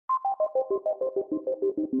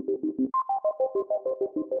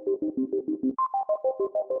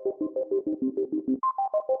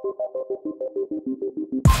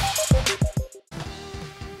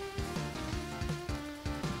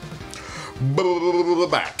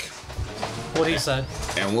Back. What he said.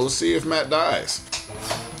 And we'll see if Matt dies.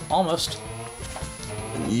 Almost.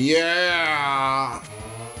 Yeah.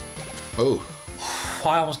 Oh.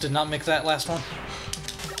 I almost did not make that last one.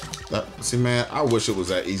 See, man, I wish it was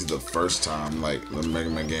that easy the first time, like the Mega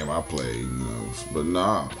Man game I played, you know. But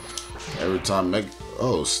nah. Every time,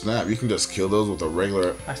 oh snap! You can just kill those with a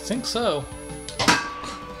regular. I think so.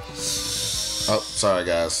 Oh, sorry,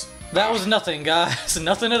 guys. That was nothing, guys.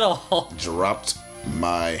 Nothing at all. Dropped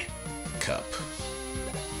my cup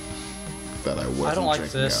that I wasn't like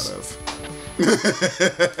drinking this. out of.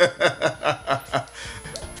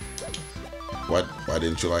 Why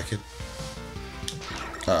didn't you like it?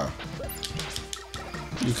 Oh.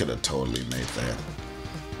 You could have totally made that.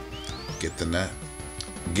 Get the net.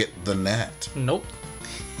 Get the net. Nope.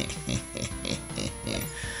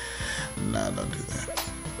 Nah, don't do that.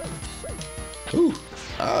 Ooh.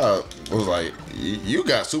 I was like, you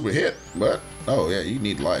got super hit, but oh yeah, you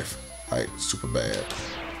need life. Like, super bad.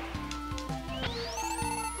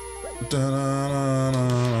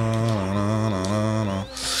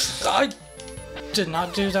 I did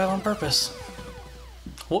not do that on purpose.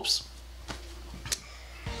 Whoops.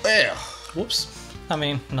 Well. Whoops. I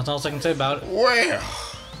mean, nothing else I can say about it. Well.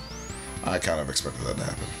 I kind of expected that to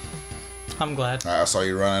happen. I'm glad. I saw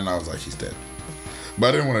you running, I was like, he's dead. But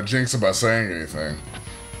I didn't want to jinx him by saying anything.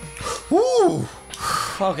 Woo!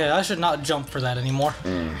 Okay, I should not jump for that anymore.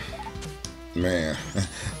 Man.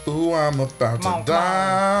 Ooh, I'm about Come on, to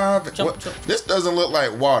dive. Jump, What? jump. This doesn't look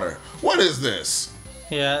like water. What is this?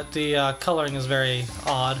 Yeah, the coloring is very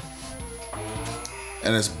odd.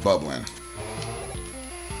 And it's bubbling.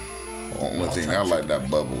 Only thing I like that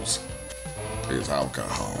bubbles is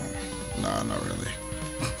alcohol. Nah, not really.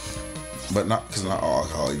 But not, because not all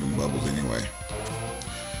alcohol even bubbles anyway.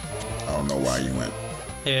 I don't know why you went.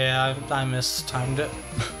 Yeah, I mistimed it.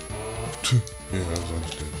 Yeah, that was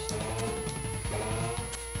understood.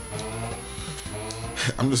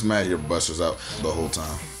 I'm just mad your busters out the whole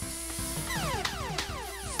time.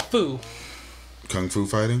 Foo. Kung Fu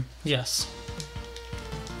fighting? Yes.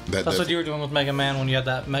 That That's death, what you were doing with Mega Man when you had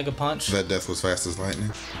that Mega Punch. that death was fast as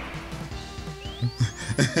lightning.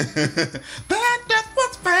 That death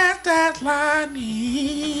was fast as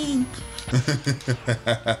lightning.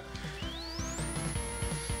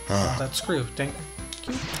 That screw. Thank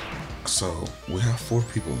you. So we have 4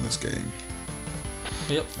 people in this game.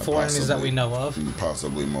 Yep, 4 enemies that we know of.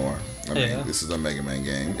 Possibly more. I mean, Yeah. this is a Mega Man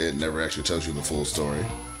game. It never actually tells you the full story.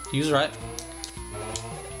 He was right.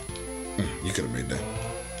 You could have made that.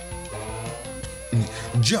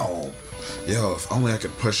 Jump! Yo, if only I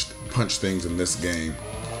could punch things in this game.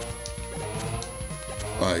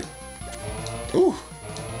 Like, ooh.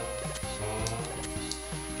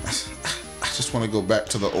 I just want to go back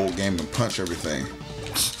to the old game and punch everything.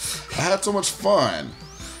 I had so much fun.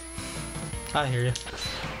 I hear you.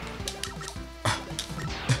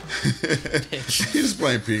 He's just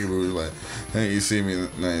playing peekaboo. He's like, hey, you see me?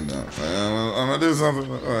 No, you don't. I'm gonna do something.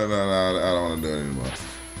 No, I don't want to do it anymore.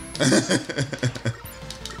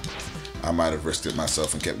 I might have risked it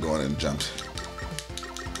myself and kept going and jumped.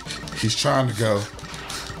 He's trying to go.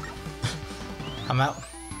 I'm out.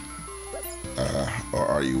 Or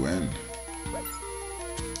are you in?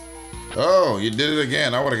 Oh, you did it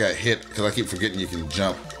again. I would have got hit because I keep forgetting you can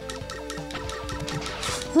jump.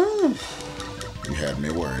 Whew. You had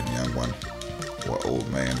me worried, young one. Or old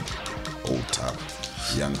man. Old top.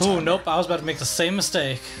 Young top. Oh, nope. I was about to make the same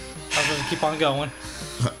mistake. I was going to keep on going.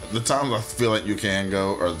 The times I feel like you can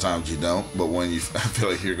go are the times you don't. But when I feel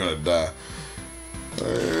like you're going to die.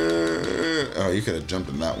 Oh, you could have jumped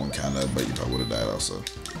in that one kind of, but you probably would have died also.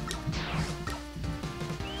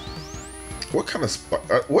 What kind of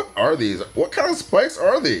what are these? What kind of spikes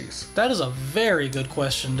are these? That is a very good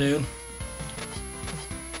question, dude.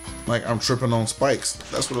 Like I'm tripping on spikes.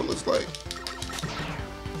 That's what it looks like.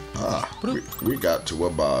 Ah, we got to a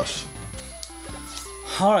boss.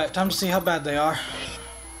 Alright, time to see how bad they are.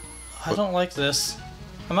 I don't like this.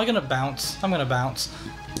 Am I gonna bounce? I'm gonna bounce.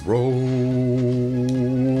 Roll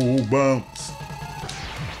bounce.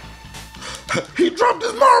 He dropped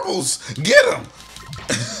his marbles. Get him.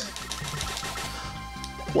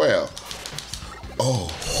 Well. Oh.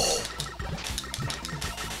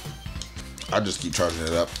 I just keep charging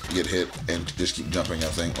it up, get hit, and just keep jumping, I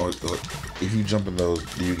think. Or if you jump in those,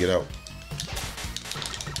 do you get out?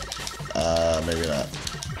 Maybe not.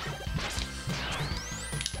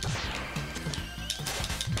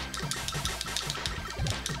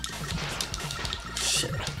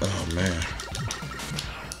 man.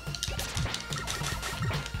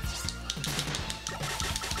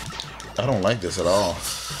 I don't like this at all.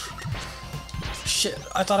 Shit,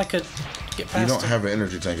 I thought I could get past You don't it. have an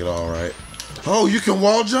energy tank at all, right? Oh, you can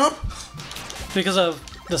wall jump? Because of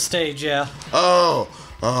the stage, yeah. Oh,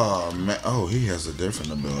 man. Oh, he has a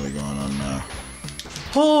different ability going on now.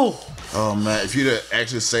 Oh, Man, if you'd have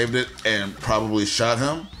actually saved it and probably shot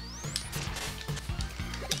him.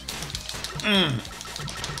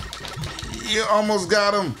 You almost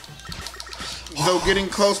got him. Though getting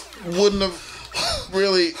close wouldn't have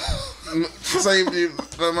really saved you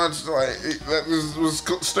that much. Like, that was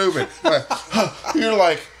stupid. Like, you're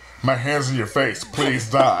like, my hands in your face, please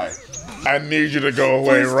die. I need you to go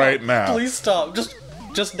away right now. Please stop.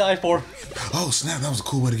 Just die for me. Oh, snap. That was a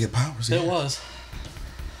cool way to get powers. It was.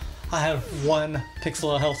 I have 1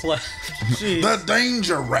 pixel of health left. Jeez. The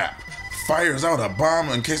danger wrap fires out a bomb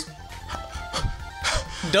in case.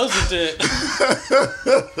 Doesn't it?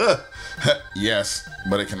 Yes,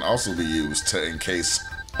 but it can also be used to encase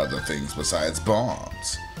other things besides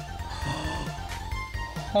bombs.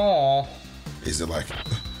 Aw. Is it like,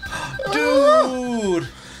 Dude!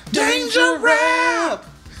 Danger wrap!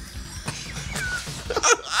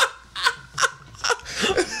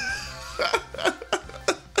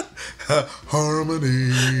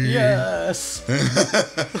 harmony? Yes!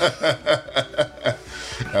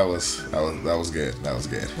 That was good. That was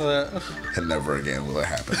good. And never again will it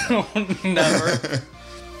happen. Never.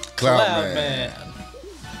 Cloud Man.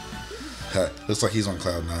 Looks like he's on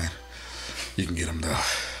Cloud 9. You can get him though.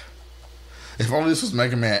 If only this was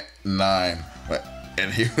Mega Man 9,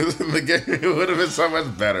 and he was in the game, it would have been so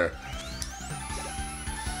much better.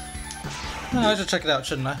 I should check it out,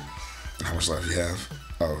 shouldn't I? How much life you have?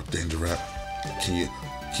 Oh, danger wrap. Can you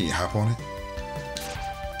hop on it?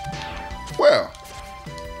 Well.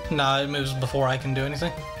 Nah, it moves before I can do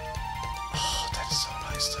anything. Oh, that is so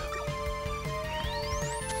nice too.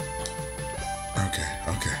 Okay.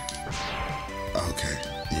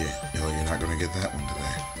 Yeah, you're not gonna get that one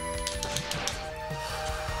today.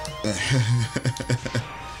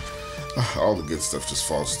 All the good stuff just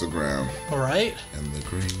falls to the ground. Alright. And the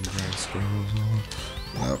green grass grows on.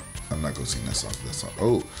 Nope, I'm not gonna sing that song.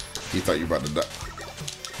 Oh, you thought you were about to die.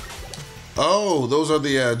 Oh, those are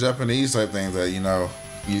the Japanese type things that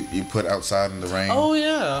you put outside in the rain. Oh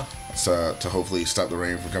yeah. So to hopefully stop the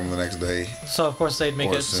rain from coming the next day. So of course they'd make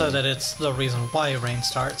Or it so soon. that it's the reason why rain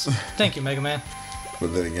starts. Thank you, Mega Man.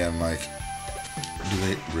 But then again, like, do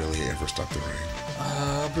they really ever stop the rain?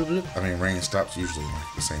 Bloop, bloop. I mean, rain stops usually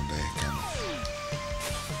like the same day, kind of.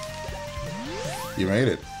 You made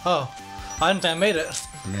it. Oh, I didn't think I made it.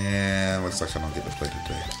 Man, looks like I don't get to play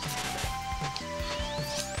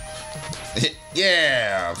today.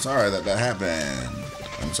 Yeah, I'm sorry that happened.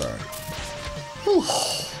 I'm sorry. Whew.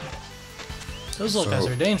 Those little guys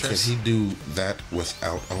are dangerous. Could he do that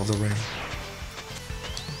without all the rain?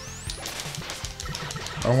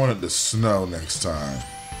 I want it to snow next time.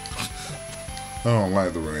 I don't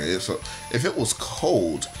like the rain. If it was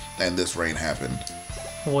cold and this rain happened,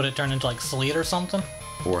 Would it turn into like sleet or something?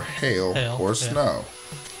 or hail or yeah. snow,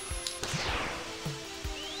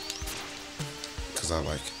 because I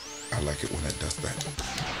like it when it does that.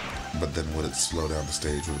 But then would it slow down the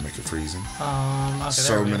stage? Would it make it freezing? Okay,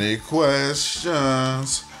 So many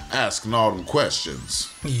questions. Asking all them questions.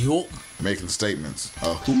 Yup. Making statements.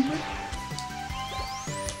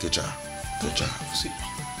 Good job. Good job. See.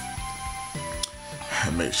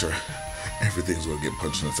 And make sure everything's gonna get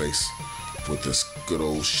punched in the face with this good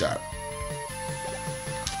old shot.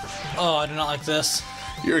 Oh, I do not like this.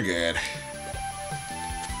 You're good.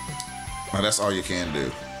 Now that's all you can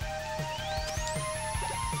do.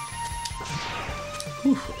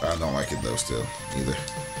 Whew. I don't like it though still either.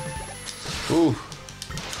 Ooh.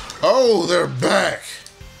 Oh, they're back.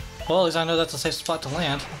 Well, at least I know that's a safe spot to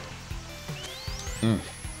land.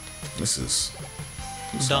 This is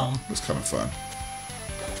Dumb. It's kind of fun.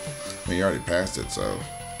 I mean, you already passed it, so.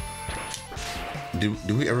 Do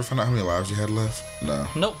we ever find out how many lives you had left? No.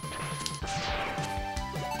 Nope.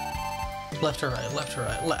 Left or right, left or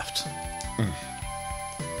right, left.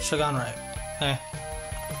 Should've gone right. Eh.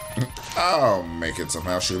 I'll make it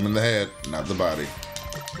somehow. Shoot him in the head, not the body.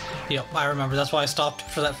 Yep, I remember. That's why I stopped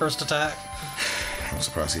for that first attack. I'm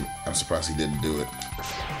surprised he didn't do it.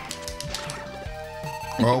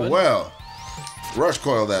 Oh well. Rush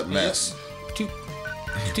coil that mess. Doop.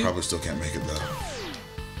 You probably still can't make it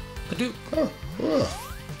though. Doop. Oh.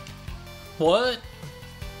 What?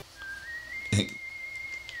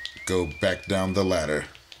 Go back down the ladder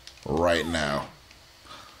right now.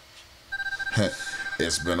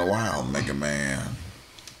 It's been a while, Mega Man.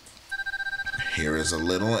 Here is a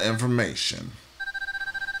little information.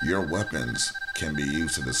 Your weapons can be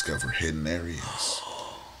used to discover hidden areas.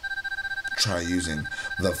 Try using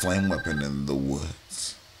the flame weapon in the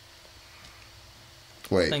woods.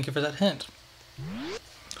 Wait. Thank you for that hint.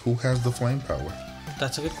 Who has the flame power?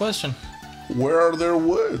 That's a good question. Where are their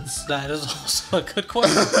woods? That is also a good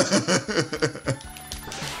question.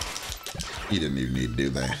 He didn't even need to do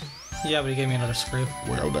that. Yeah, but he gave me another screw.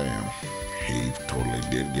 Well, damn. He totally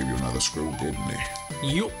did give you another screw, didn't he?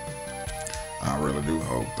 Yup. I really do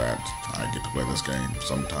hope that I get to play this game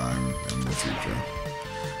sometime in the future.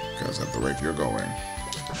 Because at the rate you're going,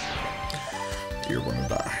 you're going to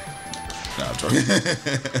die. No, I'm joking.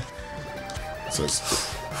 So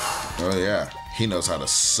it's, oh yeah, he knows how to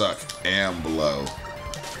suck and blow.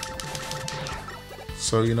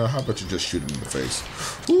 So, you know, how about you just shoot him in the face?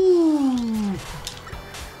 Ooh.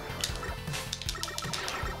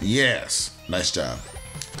 Yes. Nice job.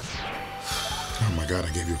 Oh my god, I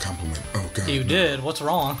gave you a compliment. Oh god. You did. What's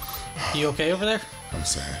wrong? You okay over there? I'm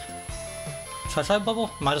sad. Should I try bubble?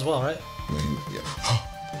 Might as well, right? I mean, yeah. Oh,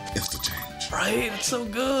 it's the change. Right? It's so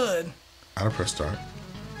good. I'll press start.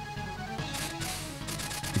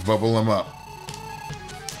 Bubble him up.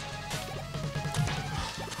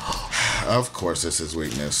 Of course, it's his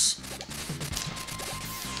weakness.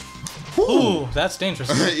 Ooh, that's dangerous.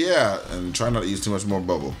 Yeah, and try not to use too much more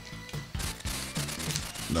bubble.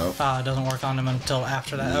 No. It doesn't work on him until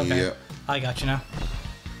after that. Okay. Yep. I got you now.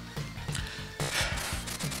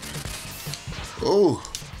 Ooh.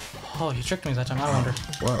 Oh, you tricked me that time. I wonder.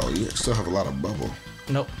 Wow, you still have a lot of bubble.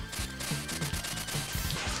 Nope.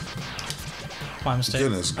 My mistake.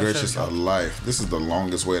 Goodness gracious alive. This is the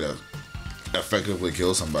longest way to effectively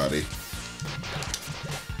kill somebody.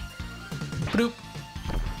 Bloop.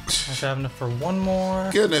 I should have enough for one more.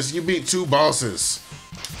 Goodness, you beat 2 bosses.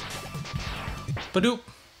 Badoop.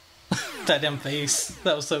 That damn face.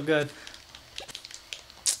 That was so good.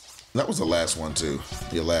 That was the last one too.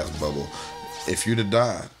 Your last bubble. If you'd have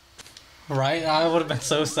died. Right? I would have been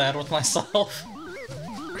so sad with myself.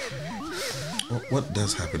 What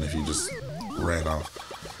does happen if you just ran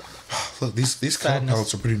off? Look, these color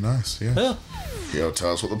palettes are pretty nice. Yeah. Yo,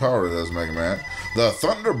 tell us what the power does, Mega Man. The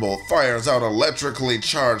Thunderbolt fires out electrically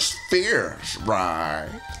charged spheres, right?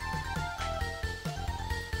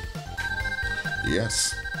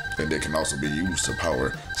 Yes. And it can also be used to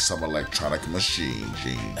power some electronic machine.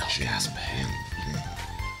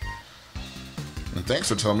 And thanks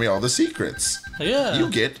for telling me all the secrets. Yeah. You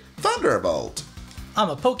get Thunderbolt. I'm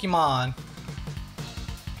a Pokemon.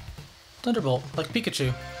 Thunderbolt, like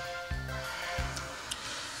Pikachu.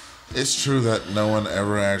 It's true that no one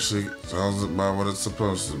ever actually tells it by what it's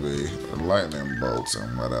supposed to be. Lightning bolts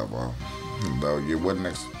and whatever. Though you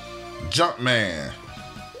wouldn't Jumpman.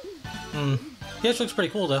 He actually looks pretty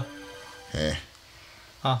cool though. Eh.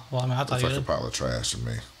 Oh, well, I mean, I thought Looks you like did. a pile of trash to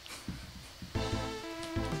me.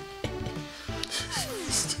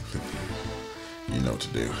 Stupid. You know what to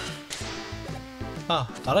do. Oh,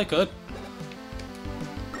 thought I could.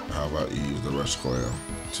 How about you use the rush coil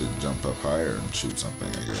to jump up higher and shoot something,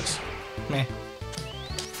 I guess. Meh.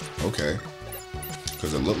 Okay.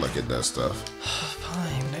 Because it looked like it does stuff.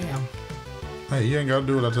 Fine, damn. Hey, you ain't got to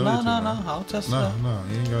do what I tell you to. No, I'll test it out. No,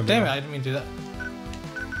 you ain't got to do Damn it, that. I didn't mean to do that.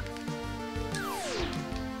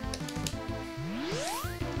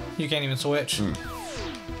 You can't even switch. I'm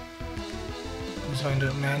just going to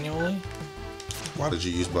do it manually. Why did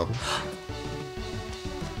you use bubble?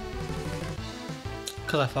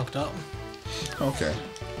 Because I fucked up. Okay.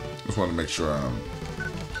 Just wanted to make sure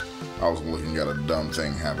I was looking at a dumb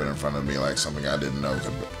thing happen in front of me, like something I didn't know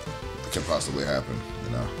could possibly happen,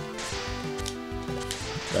 you know.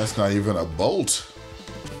 That's not even a bolt.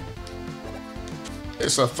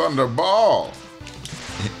 It's a thunderball.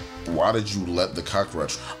 Why did you let the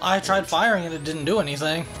cockroach? I tried firing and it didn't do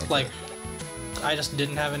anything. Okay. Like, I just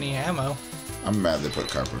didn't have any ammo. I'm mad they put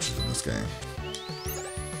cockroaches in this game.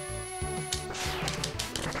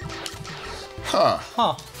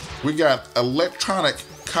 Huh. We got electronic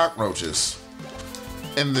cockroaches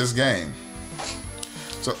in this game.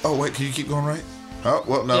 So, oh wait, can you keep going right? Oh,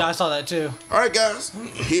 well, no. Yeah, I saw that too. All right, guys.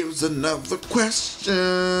 Here's another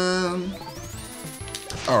question.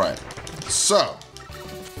 All right. So,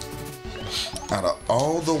 out of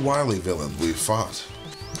all the Wily villains we fought,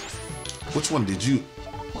 which one did you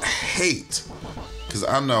hate? Because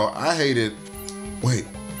I know I hated... Wait,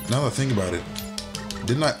 now that I think about it,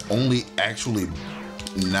 didn't I only actually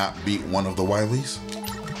not beat one of the Wilies?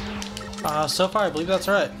 So far, I believe that's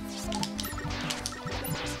right.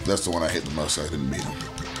 That's the one I hit the most, so I didn't beat him.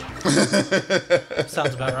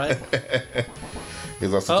 Sounds about right.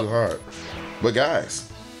 He's also too hard. But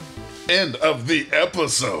guys, end of the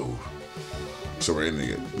episode. So we're ending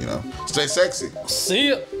it, you know. Stay sexy. See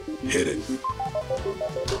ya. Hit it.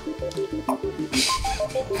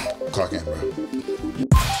 Clock in, bro.